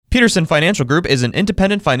Peterson Financial Group is an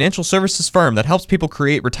independent financial services firm that helps people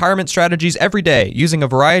create retirement strategies every day using a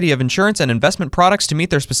variety of insurance and investment products to meet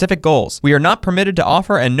their specific goals. We are not permitted to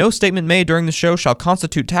offer, and no statement made during the show shall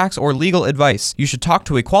constitute tax or legal advice. You should talk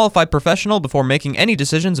to a qualified professional before making any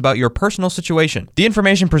decisions about your personal situation. The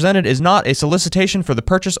information presented is not a solicitation for the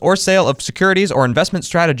purchase or sale of securities or investment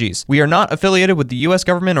strategies. We are not affiliated with the U.S.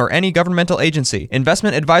 government or any governmental agency.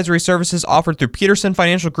 Investment advisory services offered through Peterson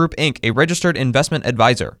Financial Group, Inc., a registered investment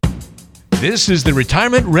advisor. This is the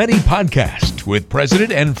Retirement Ready Podcast with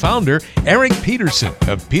President and Founder Eric Peterson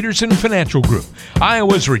of Peterson Financial Group,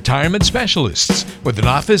 Iowa's retirement specialists with an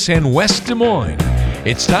office in West Des Moines.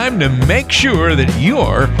 It's time to make sure that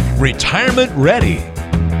you're retirement ready.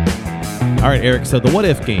 All right, Eric, so the what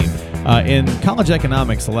if game. In college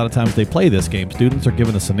economics, a lot of times they play this game. Students are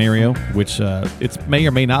given a scenario, which it may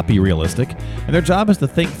or may not be realistic, and their job is to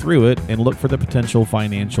think through it and look for the potential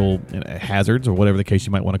financial hazards, or whatever the case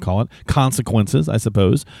you might want to call it, consequences, I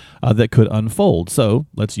suppose, that could unfold. So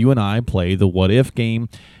let's you and I play the what if game.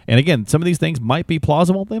 And again, some of these things might be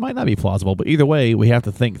plausible, they might not be plausible, but either way, we have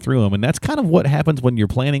to think through them. And that's kind of what happens when you're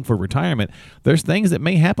planning for retirement. There's things that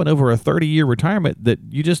may happen over a 30-year retirement that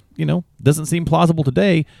you just, doesn't seem plausible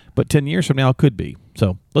today, but 10 years from now could be.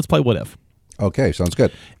 So let's play what if. Okay, sounds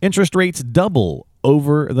good. Interest rates double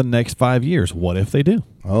over the next 5 years. What if they do?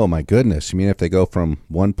 Oh, my goodness. You mean if they go from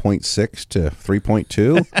 1.6 to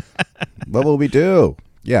 3.2? What will we do?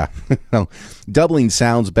 Yeah. Doubling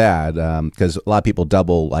sounds bad because a lot of people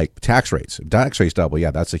double like tax rates. If tax rates double,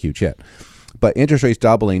 yeah, that's a huge hit. But interest rates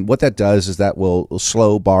doubling, what that does is that will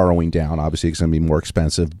slow borrowing down. Obviously, it's going to be more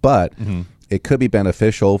expensive, but it could be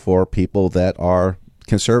beneficial for people that are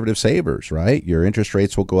conservative savers, right? Your interest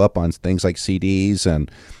rates will go up on things like CDs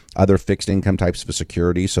and other fixed income types of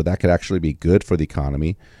securities, so that could actually be good for the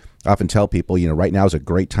economy. I often tell people, right now is a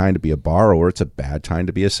great time to be a borrower. It's a bad time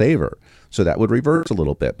to be a saver. So that would reverse a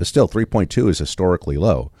little bit, but still 3.2 is historically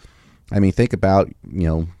low. I mean, think about,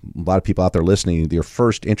 a lot of people out there listening, your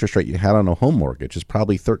first interest rate you had on a home mortgage is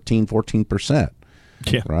probably 13, 14%.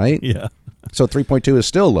 Yeah. Right? Yeah. So 3.2 is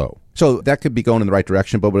still low. So that could be going in the right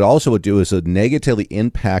direction, but what it also would do is it negatively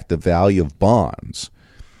impact the value of bonds.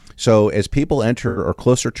 So as people enter or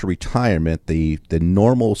closer to retirement, the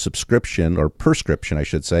normal subscription or prescription, I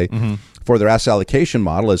should say, for their asset allocation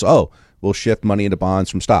model is, we'll shift money into bonds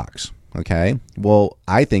from stocks. Okay. Well,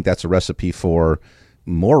 I think that's a recipe for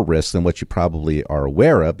more risk than what you probably are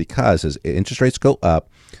aware of, because as interest rates go up,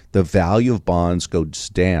 the value of bonds goes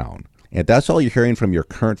down. And that's all you're hearing from your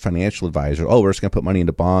current financial advisor. Oh, we're just going to put money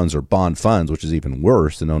into bonds or bond funds, which is even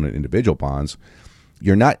worse than owning individual bonds.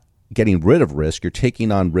 You're not getting rid of risk. You're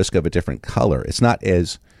taking on risk of a different color. It's not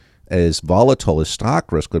as volatile as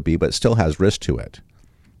stock risk would be, but it still has risk to it.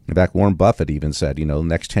 In fact, Warren Buffett even said, the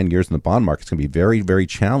next 10 years in the bond market is going to be very, very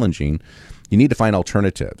challenging. You need to find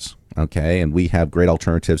alternatives, okay? And we have great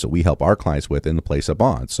alternatives that we help our clients with in the place of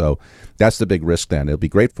bonds. So that's the big risk then. It'll be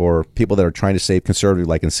great for people that are trying to save conservatively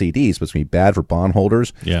like in CDs, but it's going to be bad for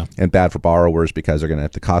bondholders and bad for borrowers because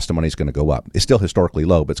the cost of money is going to go up. It's still historically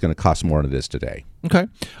low, but it's going to cost more than it is today. Okay.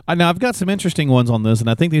 Now, I've got some interesting ones on this, and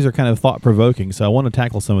I think these are kind of thought-provoking, so I want to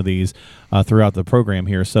tackle some of these throughout the program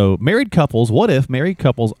here. So what if married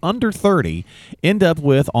couples under 30 end up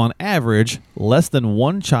with, on average, less than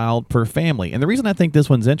one child per family? And the reason I think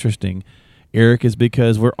this one's interesting, Eric, is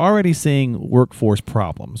because we're already seeing workforce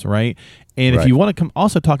problems, right? And if you want to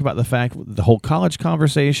also talk about the fact, the whole college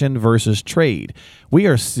conversation versus trade, we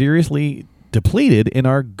are seriously depleted in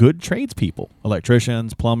our good tradespeople,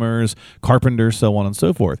 electricians, plumbers, carpenters, so on and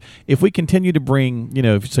so forth. If we continue to bring,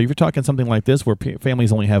 so if you're talking something like this where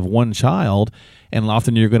families only have one child, and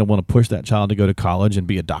often you're going to want to push that child to go to college and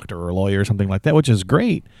be a doctor or a lawyer or something like that, which is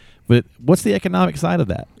great. But what's the economic side of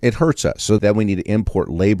that? It hurts us. So that we need to import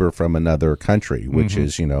labor from another country, which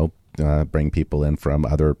is, bring people in from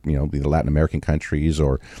other, either Latin American countries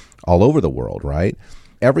or all over the world, right?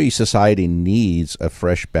 Every society needs a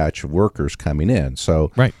fresh batch of workers coming in.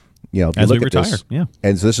 So, if you as look we at retire, this,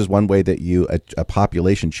 and this is one way that a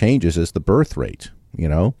population changes is the birth rate.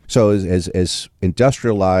 So as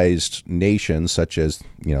industrialized nations such as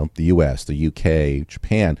the U.S., the U.K.,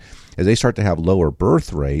 Japan, as they start to have lower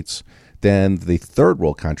birth rates, then the third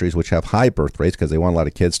world countries, which have high birth rates because they want a lot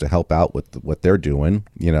of kids to help out with what they're doing,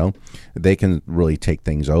 they can really take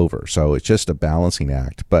things over. So it's just a balancing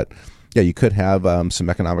act. But yeah, you could have some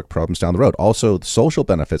economic problems down the road. Also, the social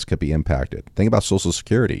benefits could be impacted. Think about Social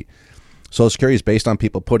Security. Social Security is based on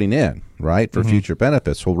people putting in, right, for future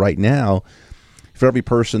benefits. Well, right now, for every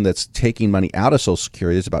person that's taking money out of Social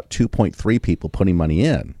Security, there's about 2.3 people putting money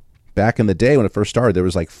in. Back in the day when it first started, there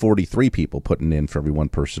was like 43 people putting in for every one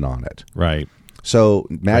person on it. Right. So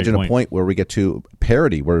imagine Great a point where we get to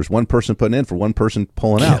parity, where there's one person putting in for one person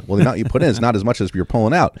pulling out. Well, the amount you put in is not as much as you're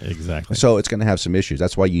pulling out. Exactly. So it's going to have some issues.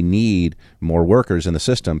 That's why you need more workers in the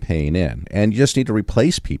system paying in. And you just need to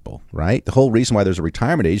replace people, right? The whole reason why there's a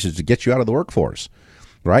retirement age is to get you out of the workforce,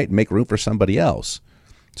 right? Make room for somebody else.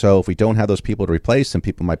 So if we don't have those people to replace, then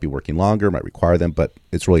people might be working longer, might require them, but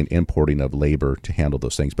it's really an importing of labor to handle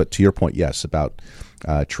those things. But to your point, yes, about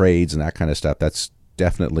trades and that kind of stuff, that's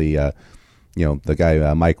definitely... the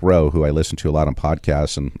guy Mike Rowe, who I listen to a lot on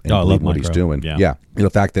podcasts and believe what he's doing. Yeah. The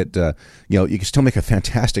fact that you can still make a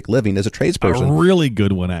fantastic living as a tradesperson. A really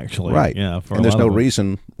good one, actually. Right. Yeah. And there's no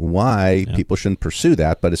reason why people shouldn't pursue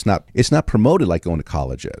that, but it's not promoted like going to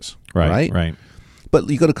college is. Right. But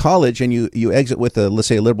you go to college and you exit with let's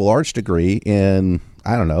say a liberal arts degree in,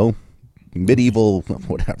 I don't know, medieval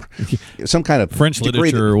whatever, some kind of French degree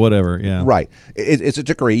literature or whatever. Yeah. Right. It's a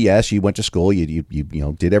degree. Yes, you went to school. You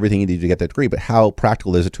did everything you needed to get that degree. But how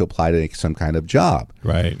practical is it to apply to some kind of job?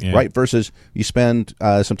 Right. Yeah. Right. Versus you spend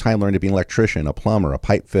some time learning to be an electrician, a plumber, a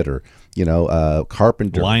pipe fitter, a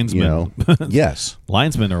carpenter, linesman. Yes.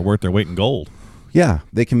 Linesmen are worth their weight in gold. Yeah,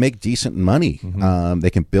 they can make decent money. They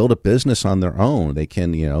can build a business on their own. They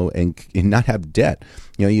can, and not have debt.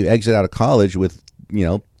 You exit out of college with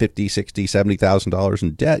 $50,000, $60,000, $70,000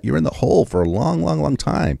 in debt, you're in the hole for a long, long, long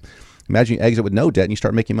time. Imagine you exit with no debt and you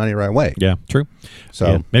start making money right away. Yeah, true.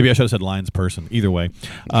 So maybe I should have said lines person. Either way.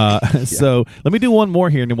 So let me do one more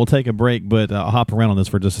here, and then we'll take a break. But I'll hop around on this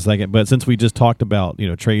for just a second. But since we just talked about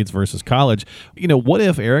trades versus college, what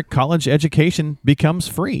if, Eric, college education becomes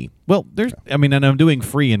free? Well, and I'm doing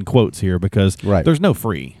free in quotes here because there's no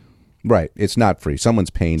free. Right. It's not free. Someone's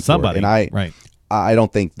paying Somebody, for it. And I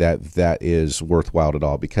don't think that is worthwhile at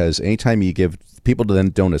all, because anytime you give people then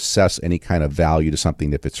don't assess any kind of value to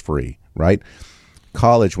something if it's free, right?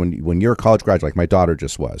 College, when you're a college graduate, like my daughter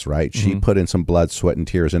just was, right? She put in some blood, sweat, and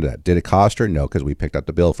tears into that. Did it cost her? No, because we picked up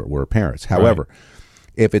the bill for it. We're parents. However,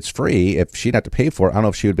 if it's free, if she'd have to pay for it, I don't know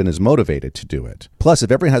if she would have been as motivated to do it. Plus,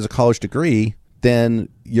 if everyone has a college degree, then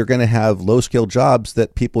you're going to have low-skilled jobs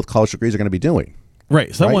that people with college degrees are going to be doing.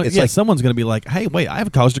 Right. Someone's going to be like, hey, wait, I have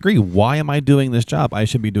a college degree. Why am I doing this job? I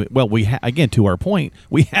should be doing. Well, again, to our point,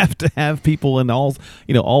 we have to have people in all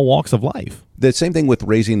walks of life. The same thing with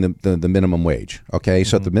raising the minimum wage. Okay.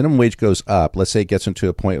 So if the minimum wage goes up, let's say it gets into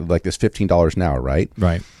a point like this $15 an hour, right?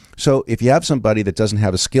 Right. So if you have somebody that doesn't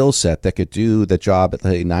have a skill set that could do the job at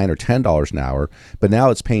 $9 or $10 an hour, but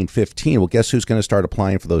now it's paying $15, well, guess who's going to start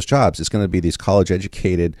applying for those jobs? It's going to be these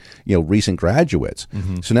college-educated, recent graduates.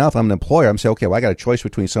 So now if I'm an employer, I'm saying, okay, well, I got a choice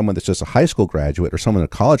between someone that's just a high school graduate or someone a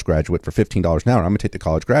college graduate for $15 an hour. I'm going to take the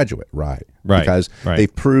college graduate, right? Because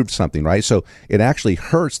they've proved something, right? So it actually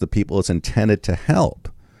hurts the people it's intended to help.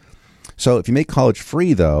 So if you make college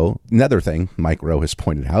free, though, another thing Mike Rowe has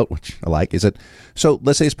pointed out, which I like, is that, so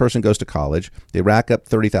let's say this person goes to college, they rack up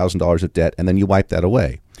 $30,000 of debt, and then you wipe that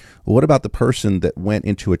away. Well, what about the person that went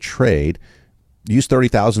into a trade, used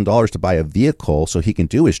 $30,000 to buy a vehicle so he can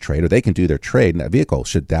do his trade, or they can do their trade in that vehicle?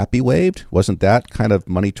 Should that be waived? Wasn't that kind of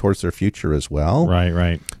money towards their future as well?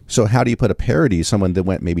 Right. So how do you put a parity, someone that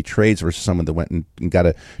went maybe trades versus someone that went and got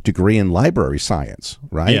a degree in library science,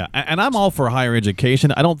 right? Yeah, and I'm all for higher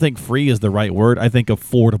education. I don't think free is the right word. I think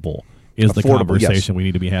affordable is the conversation we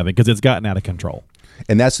need to be having, because it's gotten out of control.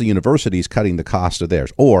 And that's the universities cutting the cost of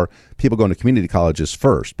theirs. Or people going to community colleges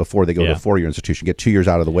first before they go to a four-year institution, get 2 years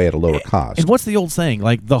out of the way at a lower cost. And what's the old saying?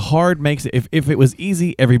 Like, the hard makes it. If it was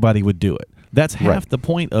easy, everybody would do it. That's half the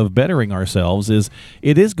point of bettering ourselves, is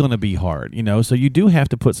it is going to be hard, so you do have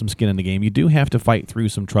to put some skin in the game. You do have to fight through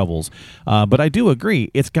some troubles. But I do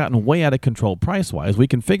agree, it's gotten way out of control price-wise. We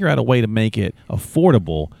can figure out a way to make it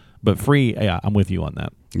affordable, but free. Yeah, I'm with you on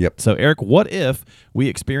that. Yep. So, Eric, what if we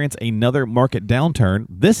experience another market downturn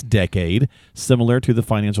this decade, similar to the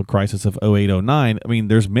financial crisis of 08-09? I mean,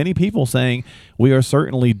 there's many people saying we are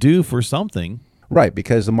certainly due for something. Right,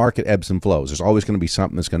 because the market ebbs and flows. There's always going to be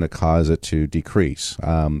something that's going to cause it to decrease.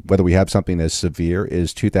 Whether we have something as severe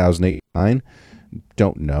as 2008-09,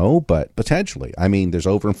 don't know, but potentially. I mean, there's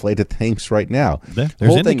overinflated things right now. There's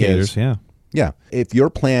indicators, Yeah. If your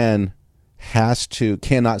plan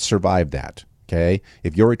cannot survive that, okay?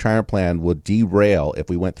 If your retirement plan would derail if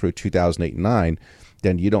we went through 2008-09,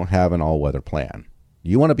 then you don't have an all-weather plan.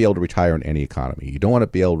 You want to be able to retire in any economy. You don't want to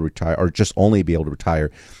be able to retire, or just only be able to retire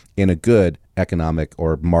in a good economic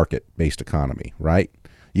or market-based economy, right?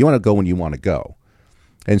 You want to go when you want to go.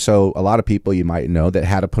 And so a lot of people you might know that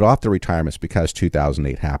had to put off their retirements because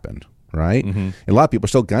 2008 happened, right? And a lot of people are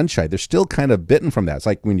still gun shy. They're still kind of bitten from that. It's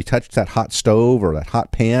like when you touch that hot stove or that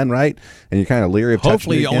hot pan, right? And you're kind of leery of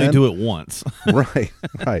Hopefully touching it you only again. do it once. Right.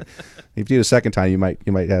 If you do it a second time, you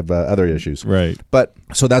might have other issues. Right. But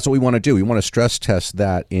so that's what we want to do. We want to stress test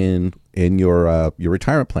that in your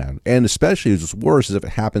retirement plan, and especially what's worse is if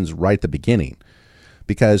it happens right at the beginning,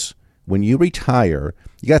 because when you retire,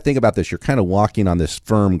 you got to think about this. You're kind of walking on this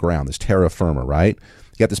firm ground, this terra firma, right?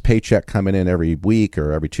 You got this paycheck coming in every week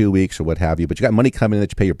or every 2 weeks or what have you, but you got money coming in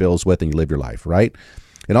that you pay your bills with and you live your life, right?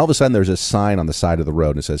 And all of a sudden there's a sign on the side of the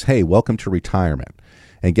road and it says, hey, welcome to retirement.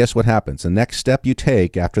 And guess what happens? The next step you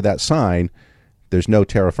take after that sign, there's no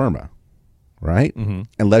terra firma, right?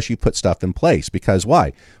 Unless you put stuff in place. Because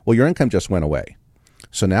why? Well, your income just went away.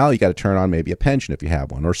 So now you got to turn on maybe a pension if you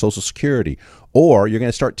have one, or Social Security, or you're going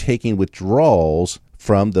to start taking withdrawals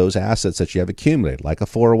from those assets that you have accumulated, like a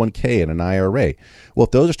 401k and an IRA. Well,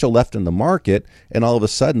 if those are still left in the market and all of a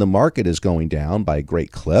sudden the market is going down by a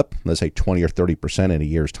great clip, let's say 20 or 30% in a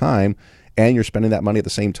year's time, and you're spending that money at the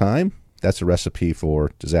same time, that's a recipe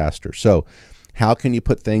for disaster. So how can you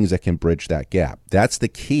put things that can bridge that gap? That's the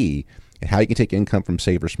key, and how you can take income from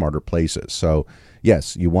safer, smarter places. So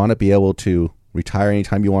yes, you want to be able to retire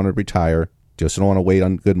anytime you want to retire. Just don't want to wait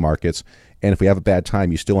on good markets. And if we have a bad time,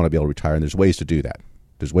 you still want to be able to retire. And there's ways to do that.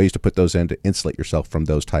 There's ways to put those in to insulate yourself from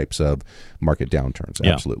those types of market downturns.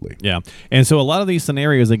 Yeah. Absolutely. Yeah. And so a lot of these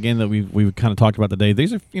scenarios, again, that we've kind of talked about today,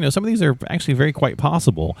 these are, some of these are actually very quite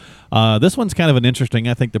possible. This one's kind of an interesting,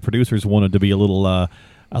 I think the producers wanted to be a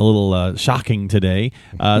little shocking today.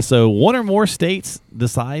 So one or more states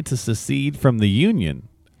decide to secede from the union.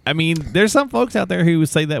 I mean, there's some folks out there who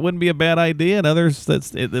say that wouldn't be a bad idea, and others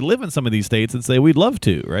that live in some of these states and say we'd love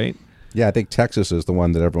to, right? Yeah, I think Texas is the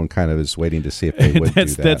one that everyone kind of is waiting to see if they would do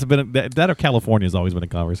that. That's been that or California has always been a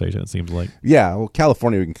conversation, it seems like. Yeah, well,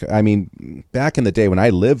 California, I mean, back in the day when I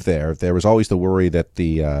lived there was always the worry that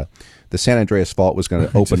the San Andreas Fault was going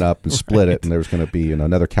to open up and split it, and there was going to be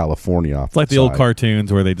another California off. It's like the old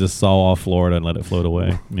cartoons where they just saw off Florida and let it float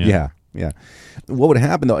away. Yeah. What would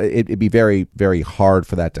happen, though, it'd be very, very hard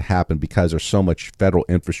for that to happen because there's so much federal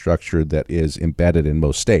infrastructure that is embedded in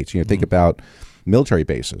most states. Think about military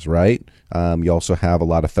bases, right? You also have a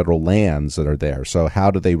lot of federal lands that are there. So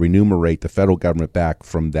how do they remunerate the federal government back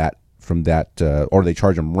from that, or do they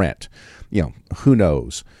charge them rent? Who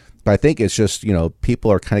knows? But I think it's just,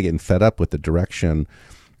 people are kind of getting fed up with the direction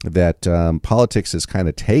that politics is kind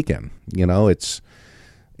of taken.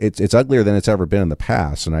 It's uglier than it's ever been in the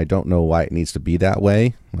past, and I don't know why it needs to be that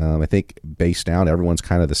way. I think base down, everyone's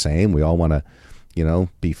kind of the same. We all want to,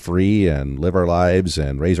 be free and live our lives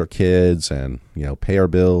and raise our kids and, pay our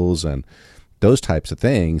bills and those types of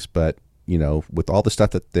things. But, with all the stuff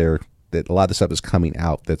that a lot of the stuff is coming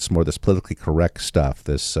out that's more this politically correct stuff,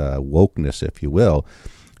 this wokeness, if you will,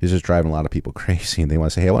 is just driving a lot of people crazy. And they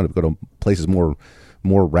want to say, hey, I want to go to places more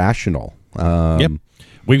rational. Yep.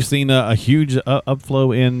 We've seen a huge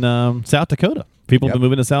upflow in South Dakota. People have been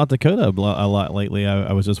moving to South Dakota a lot lately.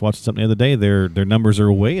 I was just watching something the other day. Their numbers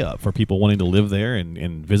are way up for people wanting to live there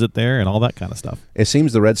and visit there and all that kind of stuff. It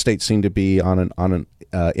seems the red states seem to be on an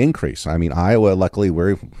increase. I mean, Iowa, luckily,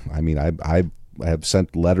 I have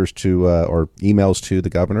sent letters to or emails to the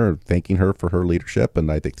governor thanking her for her leadership,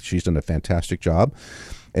 and I think she's done a fantastic job.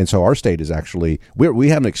 And so our state is actually, we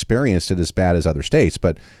haven't experienced it as bad as other states,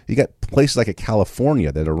 but you got places like a California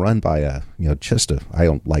that are run by I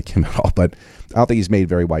don't like him at all, but I don't think he's made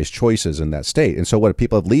very wise choices in that state. And so what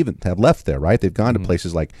people have left there, right? They've gone to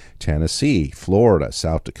places like Tennessee, Florida,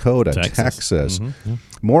 South Dakota, Texas.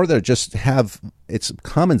 More that just it's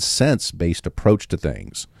common sense based approach to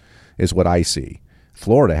things is what I see.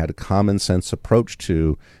 Florida had a common sense approach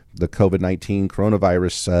to the COVID-19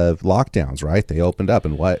 coronavirus lockdowns, right? They opened up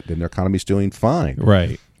and their economy's doing fine.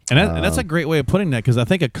 Right. And that's a great way of putting that, because I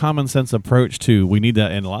think a common sense approach to, we need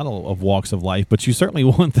that in a lot of walks of life, but you certainly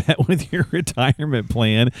want that with your retirement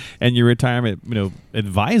plan and your retirement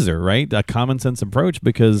advisor, right? A common sense approach,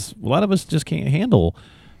 because a lot of us just can't handle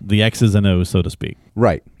the X's and O's, so to speak.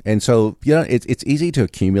 Right. And so, it's easy to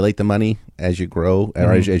accumulate the money as you grow,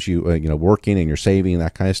 or as you, working and you're saving and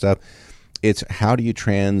that kind of stuff. It's how do you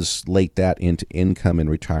translate that into income in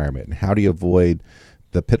retirement, and how do you avoid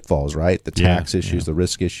the pitfalls, right? The tax issues, the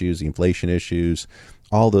risk issues, the inflation issues,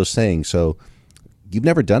 all those things. So you've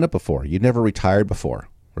never done it before. You've never retired before,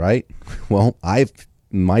 right? Well,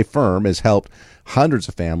 my firm has helped hundreds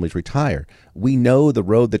of families retire. We know the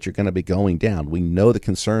road that you're going to be going down. We know the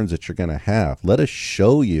concerns that you're going to have. Let us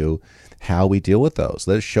show you how we deal with those.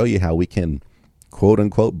 Let us show you how we can, quote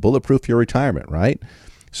unquote, bulletproof your retirement, right?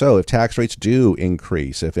 So if tax rates do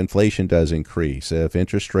increase, if inflation does increase, if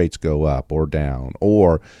interest rates go up or down,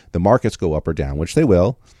 or the markets go up or down, which they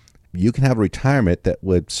will, you can have a retirement that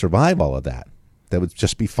would survive all of that. That would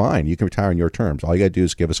just be fine. You can retire on your terms. All you got to do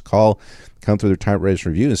is give us a call, come through the Retirement Readiness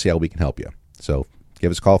Review, and see how we can help you. So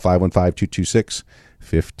give us a call, 515-226-1500.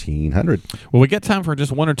 Well, we got time for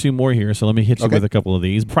just one or two more here, so let me hit you with a couple of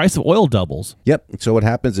these. Price of oil doubles. Yep. So what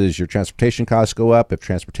happens is your transportation costs go up. If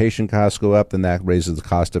transportation costs go up, then that raises the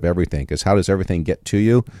cost of everything. Because how does everything get to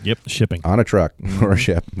you? Yep, shipping. On a truck or a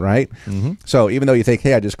ship, right? So even though you think,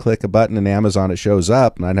 hey, I just click a button in Amazon, it shows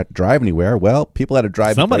up, and I don't have to drive anywhere. Well, people had to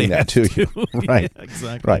drive Somebody to bring that to you. Right. Yeah,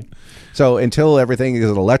 exactly. Right. So until everything is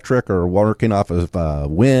electric or working off of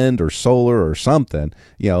wind or solar or something,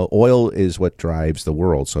 oil is what drives the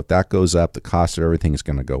world. So if that goes up, the cost of everything is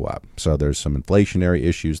going to go up. So there's some inflationary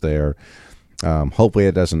issues there. Hopefully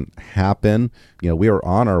it doesn't happen. We are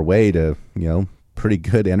on our way to, pretty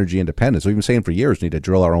good energy independence. We've been saying for years we need to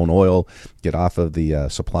drill our own oil, get off of the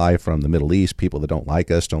supply from the Middle East, people that don't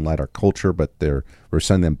like us, don't like our culture, but we're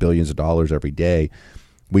sending them billions of dollars every day.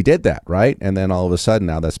 We did that, right? And then all of a sudden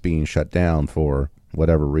now that's being shut down for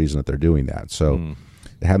whatever reason that they're doing that. So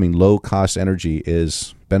having low-cost energy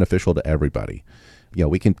is beneficial to everybody.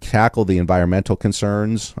 We can tackle the environmental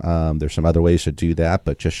concerns. There's some other ways to do that,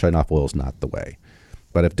 but just shutting off oil is not the way.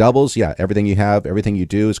 But if doubles, everything you have, everything you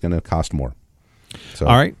do is going to cost more. So,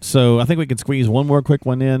 all right, so I think we can squeeze one more quick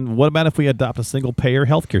one in. What about if we adopt a single-payer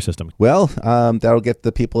healthcare system? Well, that'll get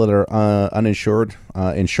the people that are uninsured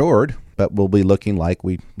insured, but we'll be looking like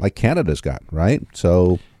Canada's got, right?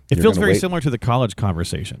 So it feels very similar to the college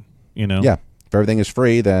conversation, Yeah, if everything is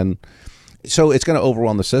free, then so it's going to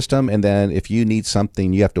overwhelm the system, and then if you need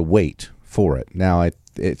something, you have to wait for it. Now, I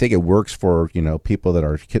think it works for people that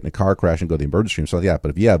are getting a car crash and go to the emergency room. So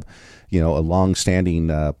but if you have a long-standing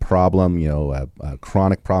problem, a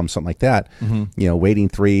chronic problem, something like that, waiting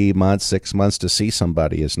 3 months, 6 months to see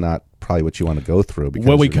somebody is not probably what you want to go through.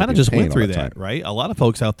 Well, we kind of just went through that, right? A lot of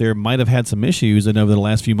folks out there might have had some issues, and over the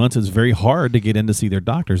last few months, it's very hard to get in to see their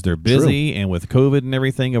doctors. They're busy, and with COVID and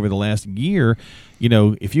everything over the last year,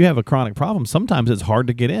 if you have a chronic problem, sometimes it's hard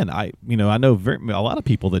to get in. I know a lot of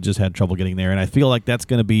people that just had trouble getting there, and I feel like that's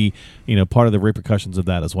going to be, part of the repercussions of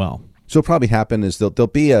that as well. So what'll probably happen is there'll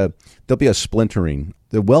be a splintering.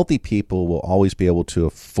 The wealthy people will always be able to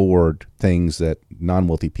afford things that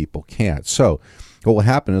non-wealthy people can't. So what will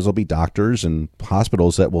happen is there'll be doctors and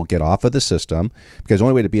hospitals that will get off of the system, because the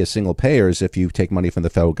only way to be a single payer is if you take money from the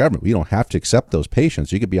federal government. You don't have to accept those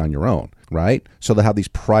patients. You could be on your own, right? So they'll have these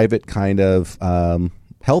private kind of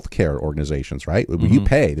healthcare organizations, right? You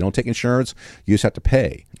pay. They don't take insurance. You just have to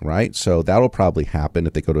pay, right? So that'll probably happen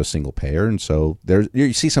if they go to a single payer. And so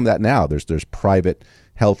you see some of that now. There's private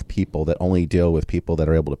health people that only deal with people that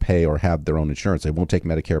are able to pay or have their own insurance. They won't take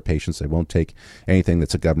Medicare patients. They won't take anything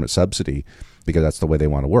that's a government subsidy, because that's the way they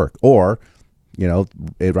want to work. Or,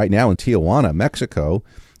 right now in Tijuana, Mexico,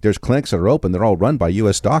 there's clinics that are open. They're all run by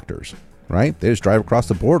U.S. doctors, right? They just drive across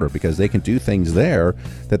the border because they can do things there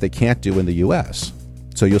that they can't do in the U.S.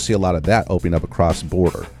 So you'll see a lot of that opening up across the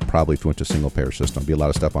border, probably if you went to a single-payer system. There'll be a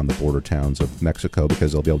lot of stuff on the border towns of Mexico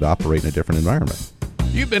because they'll be able to operate in a different environment.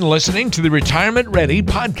 You've been listening to the Retirement Ready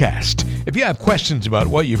podcast. If you have questions about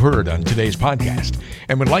what you've heard on today's podcast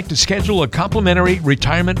and would like to schedule a complimentary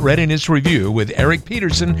retirement readiness review with Eric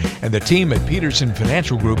Peterson and the team at Peterson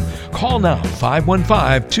Financial Group, call now.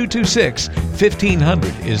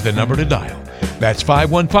 515-226-1500 is the number to dial. That's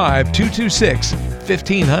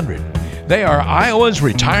 515-226-1500. They are Iowa's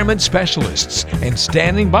retirement specialists and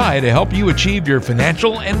standing by to help you achieve your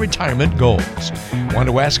financial and retirement goals. Want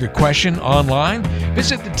to ask a question online?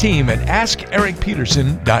 Visit the team at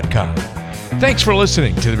AskEricPeterson.com. Thanks for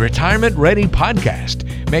listening to the Retirement Ready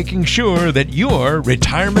podcast, making sure that you're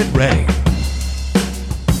retirement ready.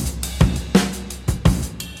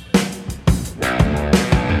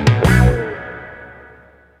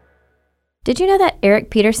 Did you know that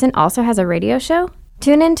Eric Peterson also has a radio show?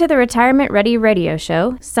 Tune in to the Retirement Ready radio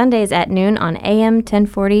show, Sundays at noon on AM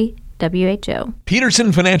 1040 WHO.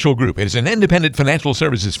 Peterson Financial Group is an independent financial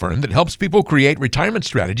services firm that helps people create retirement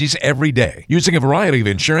strategies every day, using a variety of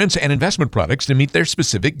insurance and investment products to meet their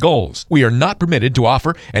specific goals. We are not permitted to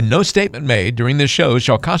offer, and no statement made during this show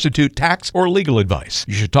shall constitute tax or legal advice.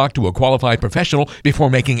 You should talk to a qualified professional before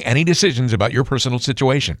making any decisions about your personal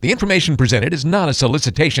situation. The information presented is not a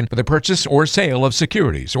solicitation for the purchase or sale of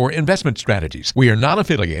securities or investment strategies. We are not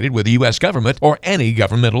affiliated with the U.S. government or any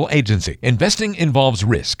governmental agency. Investing involves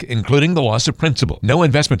risk, including including the loss of principal. No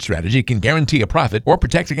investment strategy can guarantee a profit or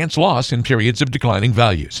protect against loss in periods of declining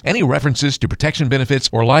values. Any references to protection benefits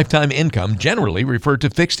or lifetime income generally refer to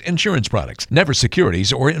fixed insurance products, never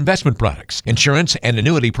securities or investment products. Insurance and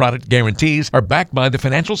annuity product guarantees are backed by the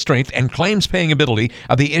financial strength and claims-paying ability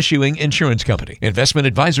of the issuing insurance company. Investment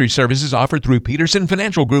advisory services offered through Peterson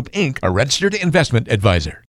Financial Group, Inc., a registered investment advisor.